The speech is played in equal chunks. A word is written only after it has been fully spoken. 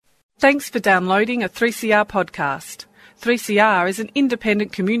Thanks for downloading a 3CR podcast. 3CR is an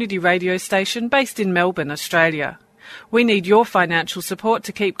independent community radio station based in Melbourne, Australia. We need your financial support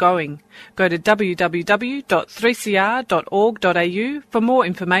to keep going. Go to www.3cr.org.au for more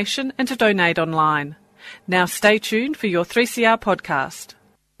information and to donate online. Now stay tuned for your 3CR podcast.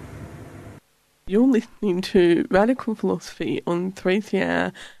 You're listening to Radical Philosophy on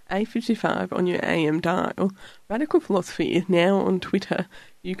 3CR 855 on your AM dial. Radical Philosophy is now on Twitter.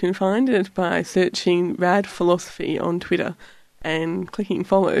 You can find it by searching Rad Philosophy on Twitter and clicking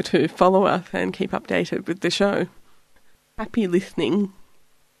follow to follow us and keep updated with the show. Happy listening.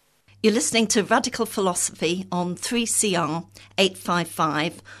 You're listening to Radical Philosophy on 3CR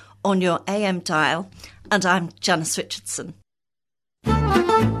 855 on your AM dial, and I'm Janice Richardson.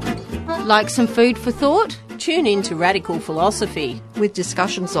 Like some food for thought? Tune in to Radical Philosophy with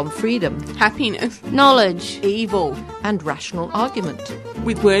discussions on freedom, happiness, knowledge, evil, and rational argument.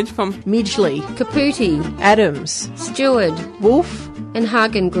 With words from Midgley, Caputi, Adams, Stewart, Wolf, and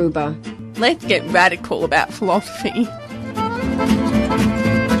Hagengruber. Let's get radical about philosophy.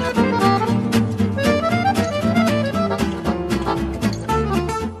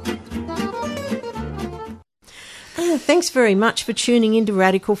 Thanks very much for tuning into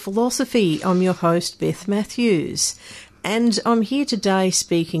Radical Philosophy. I'm your host, Beth Matthews, and I'm here today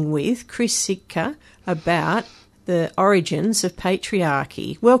speaking with Chris Sitka about the origins of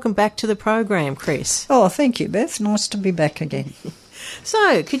patriarchy. Welcome back to the program, Chris. Oh, thank you, Beth. Nice to be back again.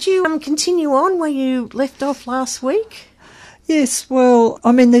 So, could you continue on where you left off last week? Yes, well,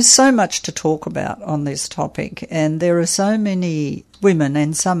 I mean, there's so much to talk about on this topic, and there are so many women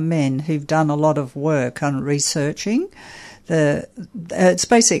and some men who've done a lot of work on researching. It's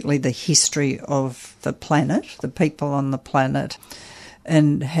basically the history of the planet, the people on the planet,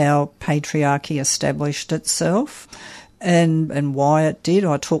 and how patriarchy established itself and why it did.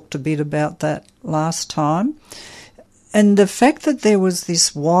 I talked a bit about that last time. And the fact that there was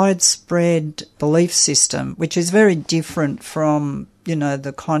this widespread belief system, which is very different from,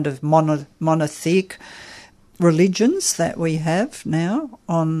 the kind of monotheic religions that we have now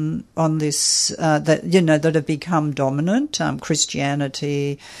on this, that have become dominant,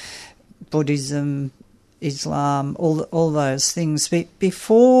 Christianity, Buddhism, Islam, all those things.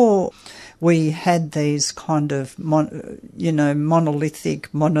 Before we had these kind of,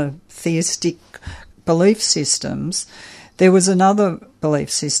 monolithic, monotheistic belief systems, there was another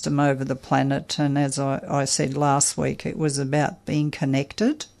belief system over the planet, and as I said last week, it was about being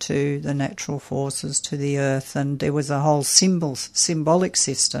connected to the natural forces, to the earth, and there was a whole symbolic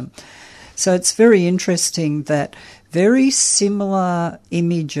system. So it's very interesting that very similar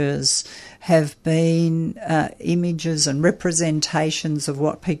images have been images and representations of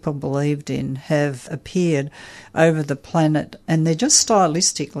what people believed in have appeared over the planet, and they're just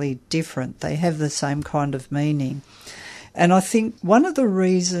stylistically different. They have the same kind of meaning. And I think one of the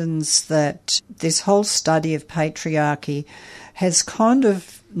reasons that this whole study of patriarchy has kind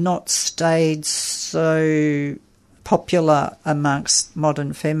of not stayed so popular amongst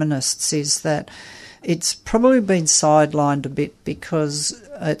modern feminists is that it's probably been sidelined a bit because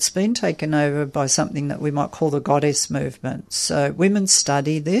it's been taken over by something that we might call the goddess movement. So women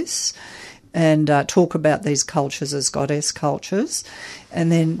study this and talk about these cultures as goddess cultures,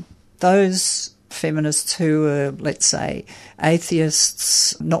 and then those feminists who are, let's say,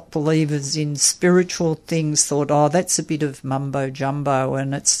 atheists, not believers in spiritual things, thought, oh, that's a bit of mumbo-jumbo,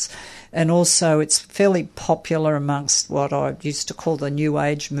 and also it's fairly popular amongst what I used to call the New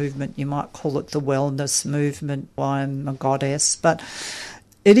Age movement. You might call it the wellness movement, why I'm a goddess. But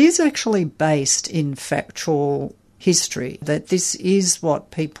it is actually based in factual history, that this is what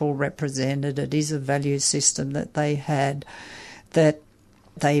people represented. It is a value system that they had, that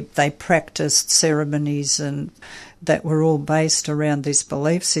they practiced ceremonies and that were all based around this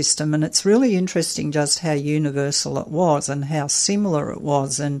belief system. And it's really interesting just how universal it was and how similar it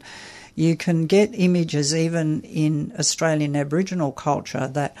was. And you can get images even in Australian Aboriginal culture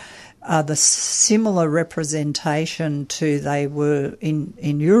that are the similar representation to they were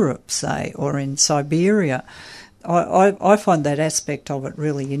in Europe, say, or in Siberia. I find that aspect of it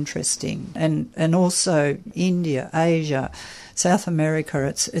really interesting. And also India, Asia, South America,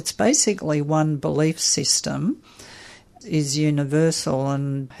 it's basically one belief system, is universal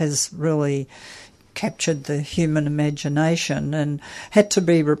and has really captured the human imagination and had to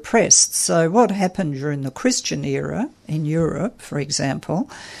be repressed. So what happened during the Christian era in Europe, for example,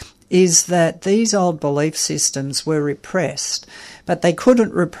 is that these old belief systems were repressed, but they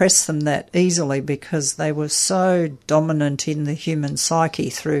couldn't repress them that easily because they were so dominant in the human psyche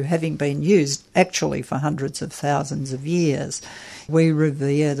through having been used actually for hundreds of thousands of years. We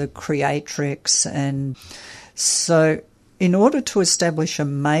revere the creatrix, and so in order to establish a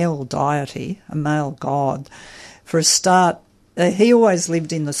male deity, a male god, for a start, he always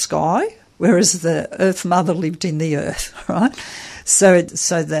lived in the sky, whereas the Earth Mother lived in the earth, right? So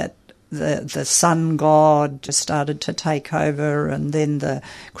that the sun god just started to take over, and then the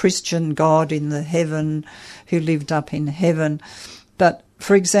Christian god in the heaven who lived up in heaven. But,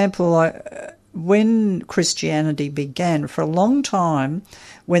 for example, when Christianity began, for a long time,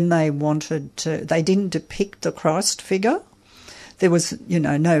 when they didn't depict the Christ figure. There was,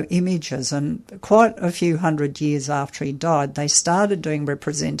 no images, and quite a few hundred years after he died, they started doing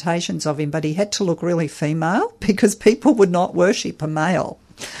representations of him, but he had to look really female because people would not worship a male,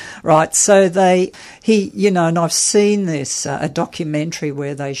 right? So and I've seen this, a documentary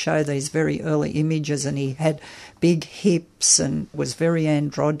where they show these very early images, and he had big hips and was very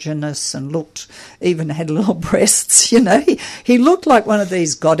androgynous and even had little breasts, He looked like one of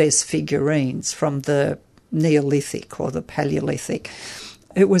these goddess figurines from the Neolithic or the Paleolithic.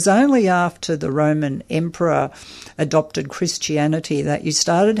 It was only after the Roman emperor adopted Christianity that you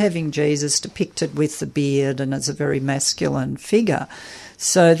started having Jesus depicted with the beard and as a very masculine figure.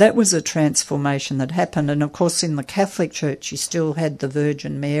 So that was a transformation that happened. And of course in the Catholic Church you still had the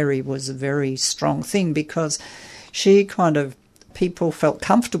Virgin Mary was a very strong thing because she people felt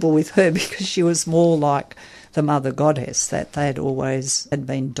comfortable with her because she was more like the Mother Goddess, that they had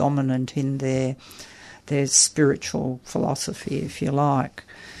been dominant in their spiritual philosophy, if you like.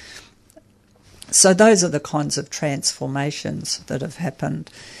 So those are the kinds of transformations that have happened.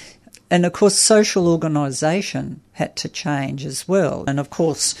 And of course social organisation had to change as well. And of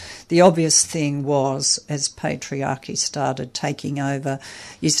course the obvious thing was, as patriarchy started taking over,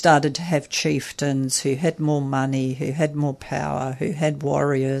 you started to have chieftains who had more money, who had more power, who had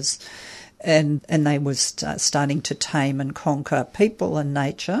warriors, and they were starting to tame and conquer people and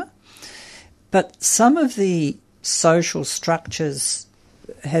nature. But some of the social structures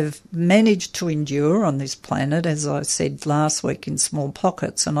have managed to endure on this planet, as I said last week, in small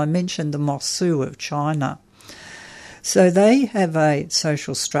pockets, and I mentioned the Mosu of China. So they have a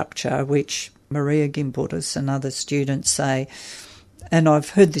social structure which Maria Gimbutas and other students say, and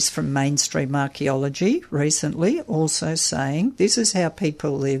I've heard this from mainstream archaeology recently, also saying this is how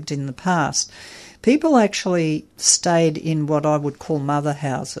people lived in the past. People actually stayed in what I would call mother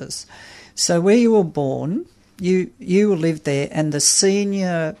houses. So where you were born, you lived there, and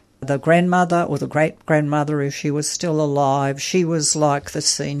the grandmother or the great-grandmother, if she was still alive, she was like the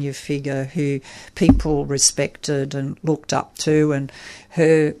senior figure who people respected and looked up to, and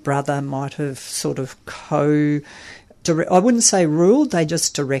her brother might have sort of I wouldn't say ruled, they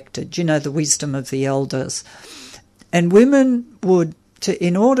just directed, the wisdom of the elders. And women would,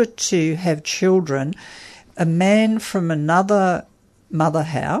 in order to have children, a man from another mother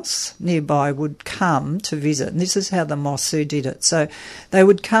house nearby would come to visit, and this is how the Mosu did it. So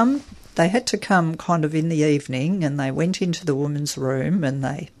they had to come kind of in the evening, and they went into the woman's room and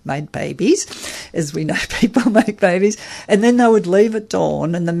they made babies, as we know people make babies, and then they would leave at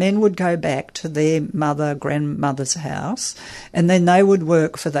dawn, and the men would go back to their grandmother's house, and then they would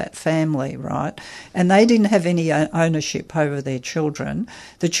work for that family, right? And they didn't have any ownership over their children.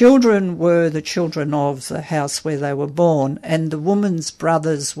 The children were the children of the house where they were born, and the woman's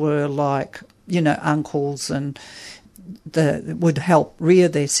brothers were like, uncles, and would help rear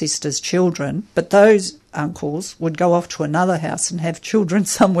their sister's children, but those uncles would go off to another house and have children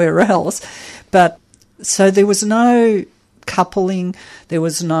somewhere else. But so there was no coupling, there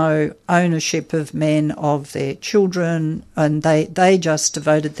was no ownership of men of their children, and they just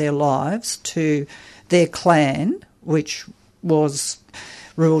devoted their lives to their clan, which was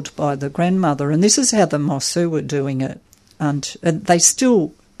ruled by the grandmother. And this is how the Mosu were doing it, and they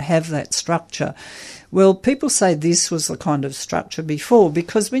still have that structure. Well, people say this was the kind of structure before,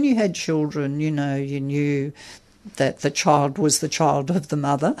 because when you had children, you knew that the child was the child of the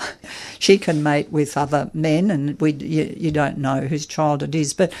mother. She can mate with other men, and you don't know whose child it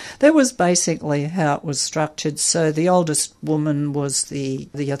is. But that was basically how it was structured. So the oldest woman was the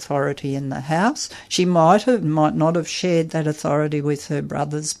authority in the house. She might not have shared that authority with her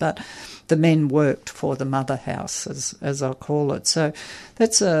brothers, but the men worked for the mother house, as I call it. So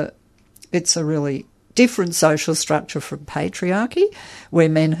it's a really different social structure from patriarchy, where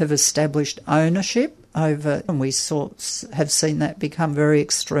men have established ownership over, and we have seen that become very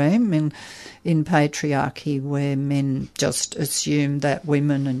extreme in patriarchy, where men just assume that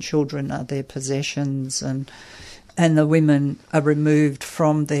women and children are their possessions, and the women are removed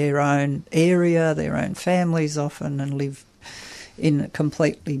from their own area, their own families often, and live in a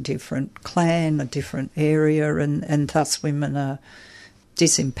completely different clan, a different area, and thus women are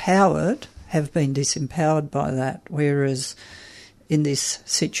disempowered, have been disempowered by that, whereas in this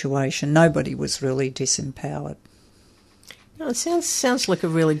situation nobody was really disempowered. No, it sounds like a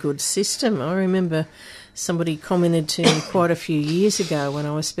really good system. I remember somebody commented to me quite a few years ago when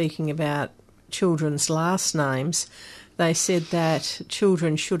I was speaking about children's last names. They said that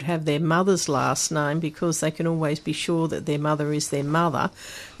children should have their mother's last name because they can always be sure that their mother is their mother.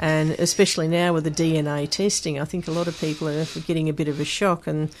 And especially now with the DNA testing, I think a lot of people are getting a bit of a shock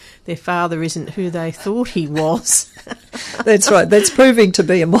and their father isn't who they thought he was. That's right. That's proving to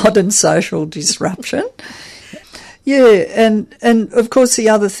be a modern social disruption. Yeah, and of course the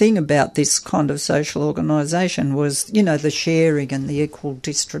other thing about this kind of social organisation was, the sharing and the equal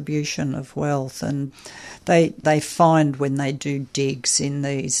distribution of wealth. And they find when they do digs in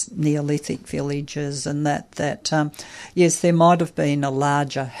these Neolithic villages and that yes, there might have been a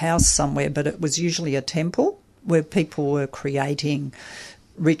larger house somewhere, but it was usually a temple where people were creating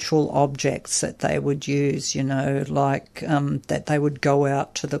ritual objects that they would use, like that they would go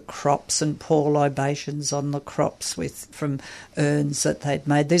out to the crops and pour libations on the crops from urns that they'd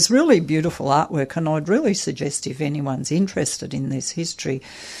made. There's really beautiful artwork, and I'd really suggest if anyone's interested in this history,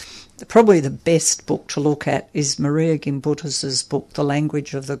 probably the best book to look at is Maria Gimbutas's book, The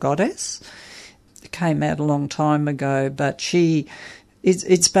Language of the Goddess. It came out a long time ago, but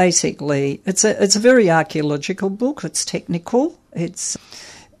it's basically, it's a very archaeological book. It's technical.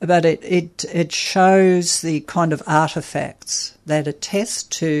 But it shows the kind of artefacts that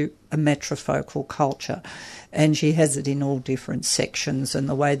attest to a matrifocal culture, and she has it in all different sections. And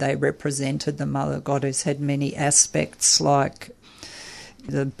the way they represented the mother goddess had many aspects, like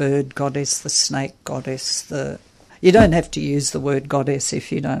the bird goddess, the snake goddess. You don't have to use the word goddess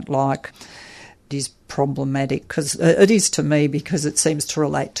if you don't like. It is problematic because it is to me, because it seems to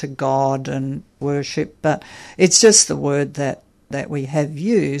relate to God and worship, but it's just the word that we have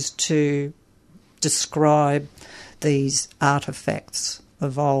used to describe these artefacts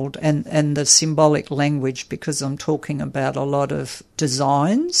of old, and the symbolic language, because I'm talking about a lot of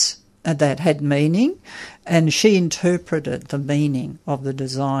designs that had meaning, and she interpreted the meaning of the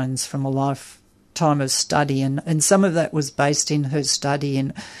designs from a lifetime of study, and some of that was based in her study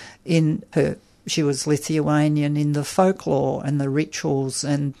in her. She was Lithuanian, in the folklore and the rituals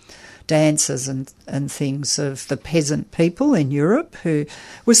and dances and things of the peasant people in Europe, who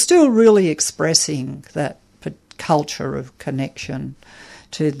were still really expressing that culture of connection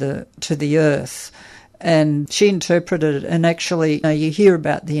to the earth. And she interpreted it, and actually you hear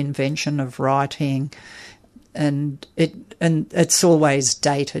about the invention of writing, and it's always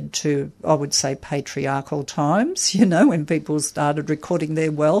dated to, I would say, patriarchal times, when people started recording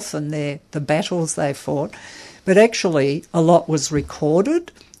their wealth and the battles they fought. But actually a lot was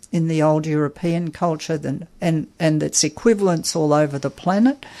recorded in the old European culture and its equivalents all over the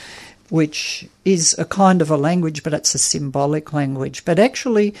planet, which is a kind of a language, but it's a symbolic language. But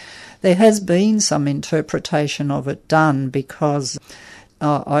actually there has been some interpretation of it done, because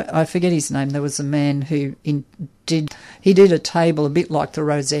I forget his name. There was a man who did a table a bit like the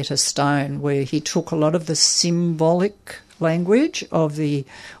Rosetta Stone, where he took a lot of the symbolic language of the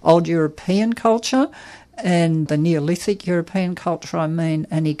old European culture and the Neolithic European culture,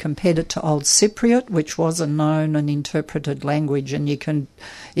 and he compared it to Old Cypriot, which was a known and interpreted language. And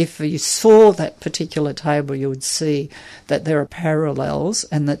if you saw that particular table, you would see that there are parallels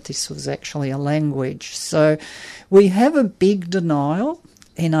and that this was actually a language. So we have a big denial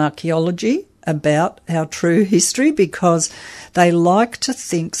in archaeology about our true history, because they like to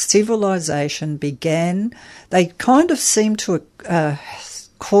think civilization began. They kind of seem to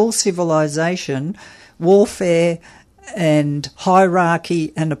call civilization warfare and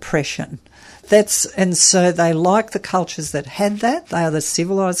hierarchy and oppression. And so they like the cultures that had that. They are the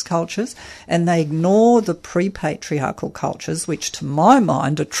civilised cultures, and they ignore the pre-patriarchal cultures, which to my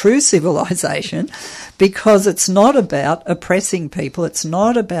mind are true civilisation, because it's not about oppressing people. It's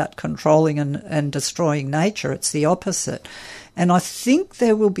not about controlling and destroying nature. It's the opposite. And I think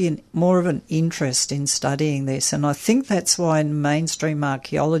there will be more of an interest in studying this, and I think that's why in mainstream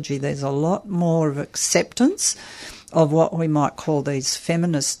archaeology there's a lot more of acceptance of what we might call these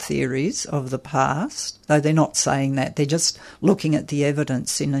feminist theories of the past, though they're not saying that. They're just looking at the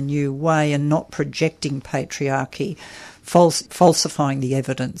evidence in a new way and not projecting patriarchy falsifying the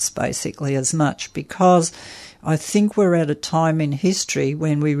evidence basically as much, because I think we're at a time in history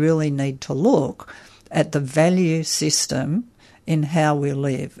when we really need to look at the value system in how we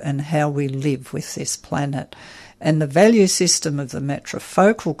live and how we live with this planet. And the value system of the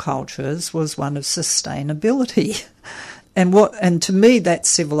matrifocal cultures was one of sustainability. And to me, that's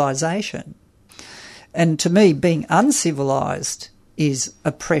civilization. And to me, being uncivilized is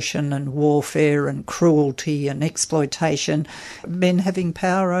oppression and warfare and cruelty and exploitation, men having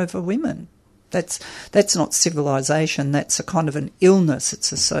power over women. That's not civilization. That's a kind of an illness.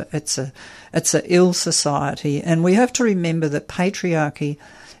 It's a ill society, and we have to remember that patriarchy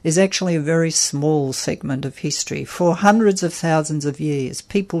is actually a very small segment of history. For hundreds of thousands of years,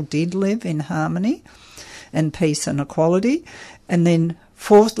 people did live in harmony and peace and equality, and then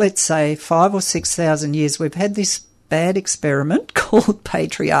for, let's say, 5,000 or 6,000 years, we've had this bad experiment called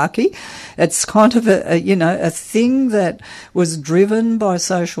patriarchy. It's kind of a thing that was driven by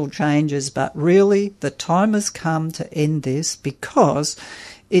social changes, but really the time has come to end this, because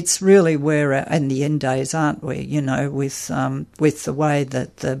it's really we're in the end days, aren't we? With the way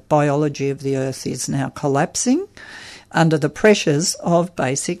that the biology of the earth is now collapsing under the pressures of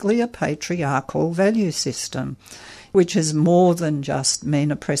basically a patriarchal value system, which is more than just men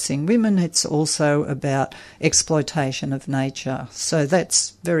oppressing women. It's also about exploitation of nature. So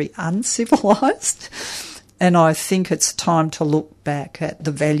that's very uncivilised. And I think it's time to look back at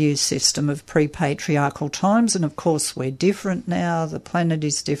the value system of pre-patriarchal times. And of course, we're different now. The planet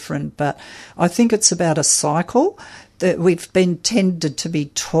is different. But I think it's about a cycle that we've been tended to be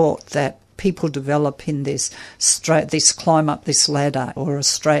taught that people develop in this climb up this ladder or a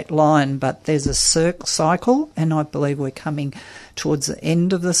straight line, but there's a cycle, and I believe we're coming towards the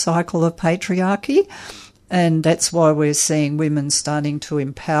end of the cycle of patriarchy, and that's why we're seeing women starting to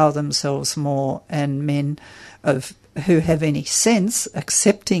empower themselves more, and men who have any sense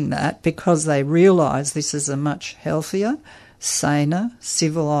accepting that, because they realise this is a much healthier, saner,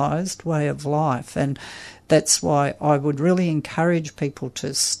 civilised way of life. And that's why I would really encourage people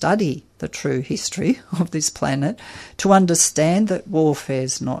to study the true history of this planet, to understand that warfare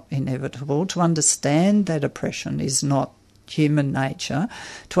is not inevitable, to understand that oppression is not human nature,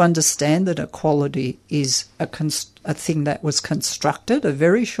 to understand that equality is a thing that was constructed a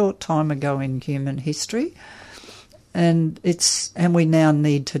very short time ago in human history. And we now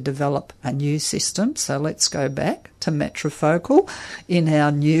need to develop a new system. So let's go back to matrifocal in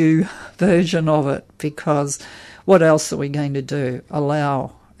our new version of it, because what else are we going to do?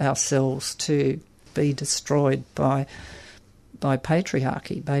 Allow ourselves to be destroyed by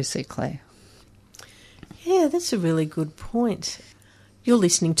patriarchy, basically. Yeah, that's a really good point. You're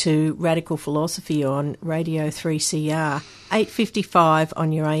listening to Radical Philosophy on Radio 3CR, 8:55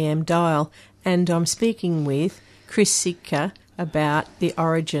 on your AM dial, and I'm speaking with Chris Sitka about the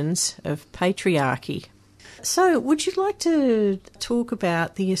origins of patriarchy. So, would you like to talk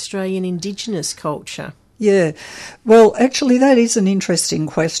about the Australian Indigenous culture? Yeah, well, actually that is an interesting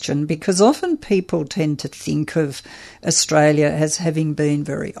question, because often people tend to think of Australia as having been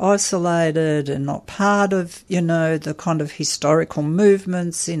very isolated and not part of, the kind of historical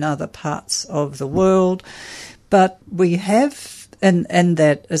movements in other parts of the world. But we have, and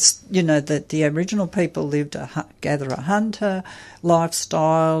that, that the Aboriginal people lived a gatherer-hunter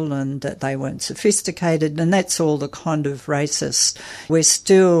lifestyle, and that they weren't sophisticated, and that's all the kind of racist. We're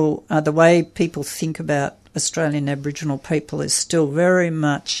still, the way people think about Australian Aboriginal people is still very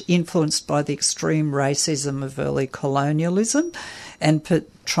much influenced by the extreme racism of early colonialism, and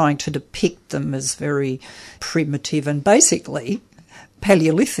trying to depict them as very primitive and basically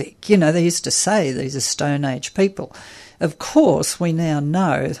Paleolithic. They used to say these are Stone Age people. Of course, we now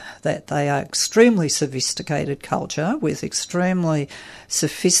know that they are extremely sophisticated culture with extremely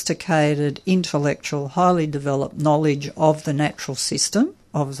sophisticated, intellectual, highly developed knowledge of the natural system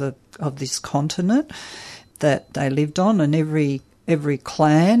of this continent that they lived on, and every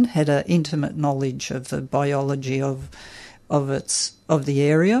clan had an intimate knowledge of the biology of the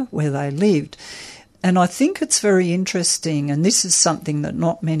area where they lived. And I think it's very interesting, and this is something that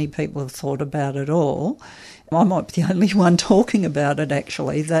not many people have thought about at all. I might be the only one talking about it,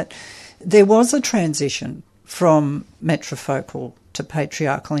 actually, that there was a transition from matrifocal to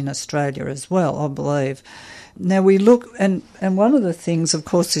patriarchal in Australia as well, I believe. Now we look, and one of the things, of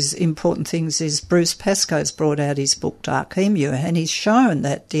course, important things is Bruce Pascoe's brought out his book Dark Emu, and he's shown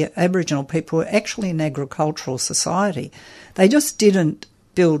that the Aboriginal people were actually an agricultural society. They just didn't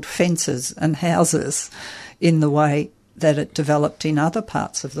build fences and houses in the way that it developed in other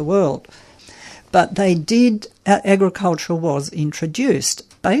parts of the world. But they did, agriculture was introduced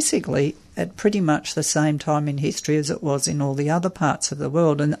basically at pretty much the same time in history as it was in all the other parts of the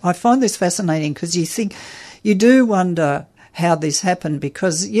world. And I find this fascinating because you do wonder how this happened,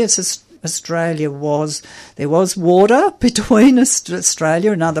 because yes, Australia there was water between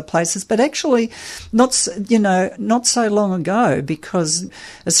Australia and other places, but actually not so long ago, because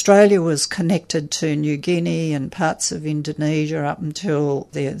Australia was connected to New Guinea and parts of Indonesia up until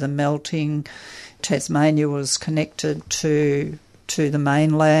the melting. Tasmania was connected to the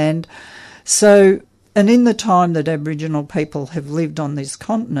mainland. So, and in the time that Aboriginal people have lived on this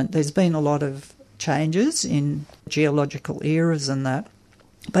continent, there's been a lot of changes in geological eras and that.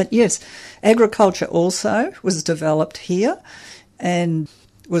 But yes, agriculture also was developed here and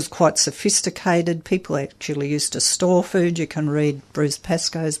was quite sophisticated. People actually used to store food. You can read Bruce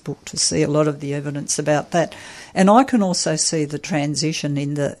Pascoe's book to see a lot of the evidence about that. And I can also see the transition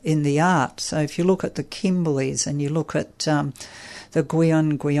in the art. So if you look at the Kimberleys and you look at the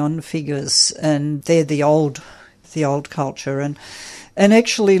Gwion figures, and they're the old culture. And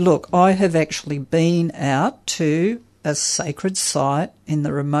actually, look, I have actually been out to a sacred site in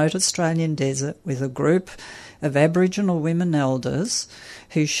the remote Australian desert with a group of Aboriginal women elders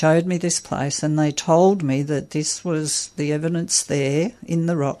who showed me this place, and they told me that this was the evidence there in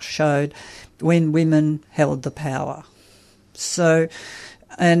the rocks showed when women held the power. So,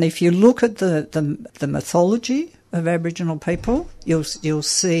 and if you look at the mythology of Aboriginal people, you'll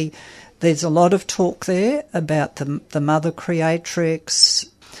see there's a lot of talk there about the mother creatrix,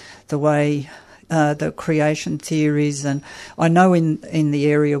 the way the creation theories, and I know in the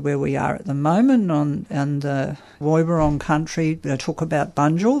area where we are at the moment on the Woiwurrung country, they talk about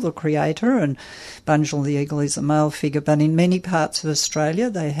Bunjil, the creator, and Bunjil the eagle is a male figure, but in many parts of Australia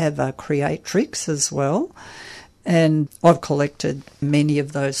they have a creatrix as well. And I've collected many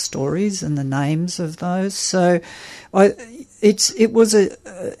of those stories and the names of those. So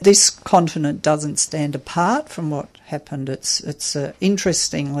this continent doesn't stand apart from what happened. It's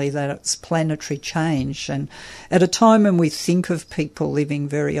interestingly that it's planetary change, and at a time when we think of people living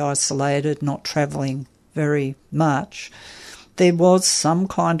very isolated, not travelling very much, there was some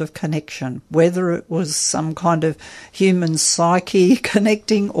kind of connection, whether it was some kind of human psyche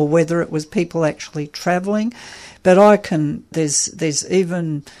connecting or whether it was people actually travelling. But there's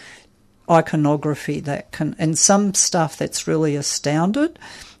even iconography that can, and some stuff that's really astounded,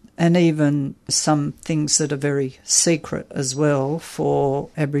 and even some things that are very secret as well for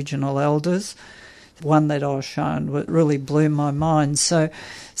Aboriginal elders. One that I was shown really blew my mind. So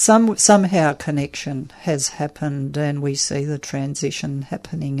somehow connection has happened, and we see the transition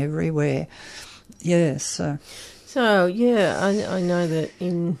happening everywhere. Yeah, so yeah, I know that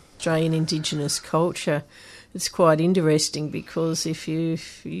in Australian Indigenous culture, it's quite interesting, because if you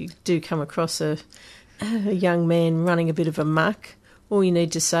do come across a young man running a bit of a muck, all you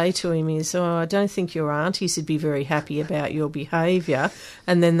need to say to him is, "Oh, I don't think your aunties would be very happy about your behaviour,"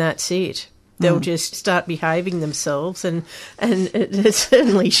 and then that's it. They'll just start behaving themselves, and it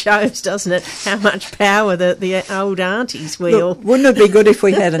certainly shows, doesn't it, how much power the old aunties wield. Look, wouldn't it be good if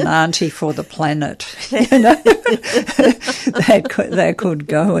we had an auntie for the planet? You know, that could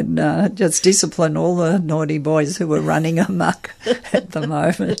go and just discipline all the naughty boys who are running amok at the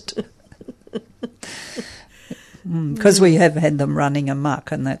moment. Because we have had them running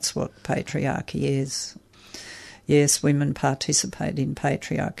amok, and that's what patriarchy is. Yes, women participate in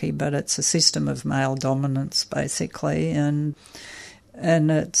patriarchy, but it's a system of male dominance, basically, and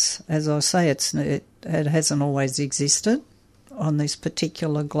it's, as I say, it hasn't always existed on this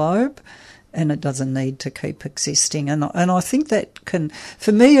particular globe, and it doesn't need to keep existing. And I think that can,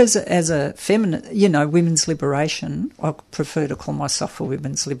 for me as a feminist, women's liberation, I prefer to call myself a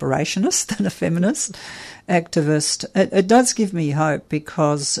women's liberationist than a feminist activist. It does give me hope,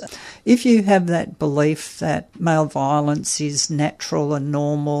 because if you have that belief that male violence is natural and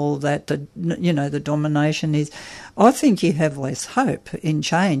normal, that the domination is, I think you have less hope in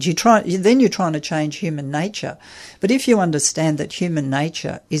change. Then you're trying to change human nature. But if you understand that human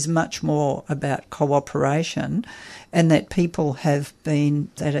nature is much more about cooperation, and that people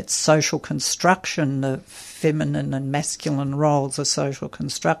that it's social construction, the feminine and masculine roles are social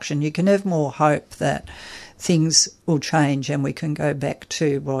construction, you can have more hope that things will change and we can go back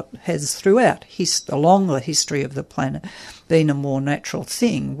to what has throughout along the history of the planet been a more natural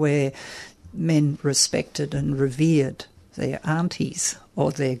thing, where men respected and revered their aunties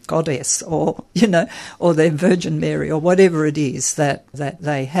or their goddess or their Virgin Mary or whatever it is that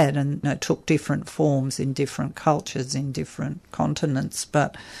they had, and took different forms in different cultures, in different continents.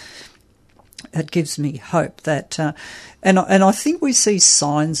 But it gives me hope that, and I think we see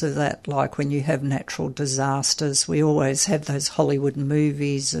signs of that, like when you have natural disasters. We always have those Hollywood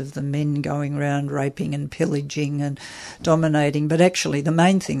movies of the men going around raping and pillaging and dominating, but actually the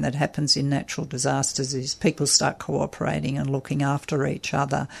main thing that happens in natural disasters is people start cooperating and looking after each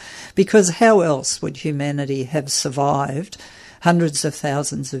other, because how else would humanity have survived hundreds of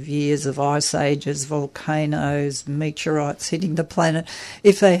thousands of years of ice ages, volcanoes, meteorites hitting the planet,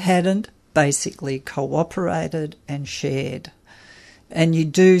 if they hadn't basically cooperated and shared? And you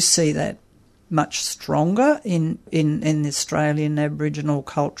do see that much stronger in the Australian Aboriginal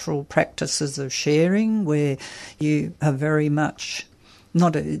cultural practices of sharing, where you are very much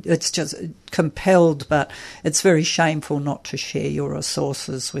it's just compelled, but it's very shameful not to share your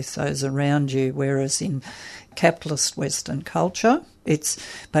resources with those around you, whereas in capitalist Western culture, it's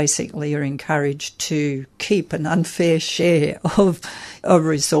basically you're encouraged to keep an unfair share of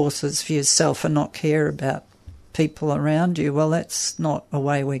resources for yourself and not care about people around you. Well, that's not a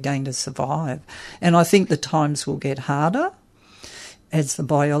way we're going to survive. And I think the times will get harder as the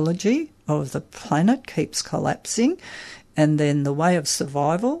biology of the planet keeps collapsing, and then the way of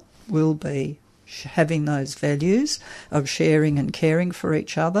survival will be having those values of sharing and caring for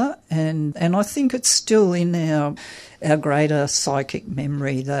each other. And I think it's still in our greater psychic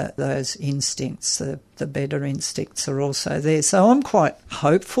memory that those instincts, the better instincts, are also there. So I'm quite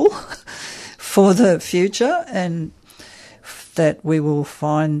hopeful for the future, and that we will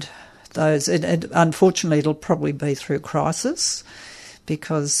find those. Unfortunately, it'll probably be through crisis,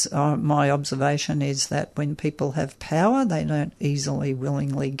 because my observation is that when people have power, they don't easily,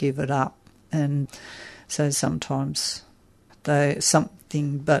 willingly give it up. And so sometimes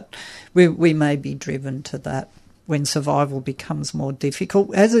but we may be driven to that when survival becomes more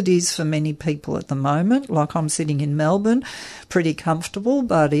difficult, as it is for many people at the moment. Like, I'm sitting in Melbourne, pretty comfortable,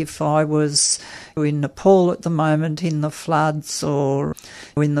 but if I was in Nepal at the moment in the floods, or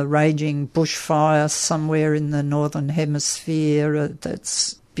in the raging bushfire somewhere in the northern hemisphere,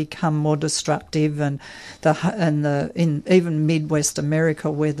 that's become more destructive, and in even Midwest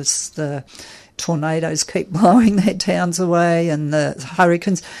America, where the tornadoes keep blowing their towns away, and the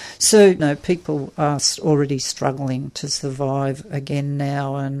hurricanes. So, people are already struggling to survive again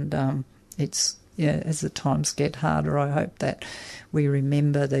now, and as the times get harder, I hope that we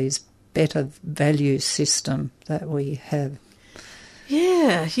remember these better value system that we have.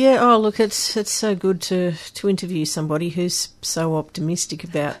 Yeah. Oh, look, it's so good to interview somebody who's so optimistic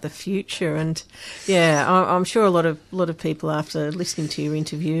about the future, and I'm sure a lot of people after listening to your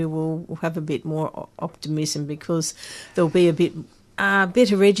interview will have a bit more optimism, because they'll be a bit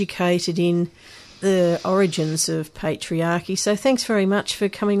better educated in the origins of patriarchy. So thanks very much for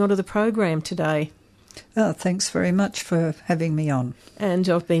coming onto the program today. Oh, thanks very much for having me on. And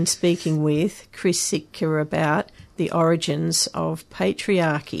I've been speaking with Chris Sitka about the origins of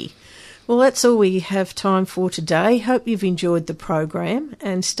patriarchy. Well, that's all we have time for today. Hope you've enjoyed the program,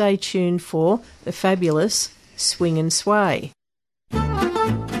 and stay tuned for the fabulous Swing and Sway.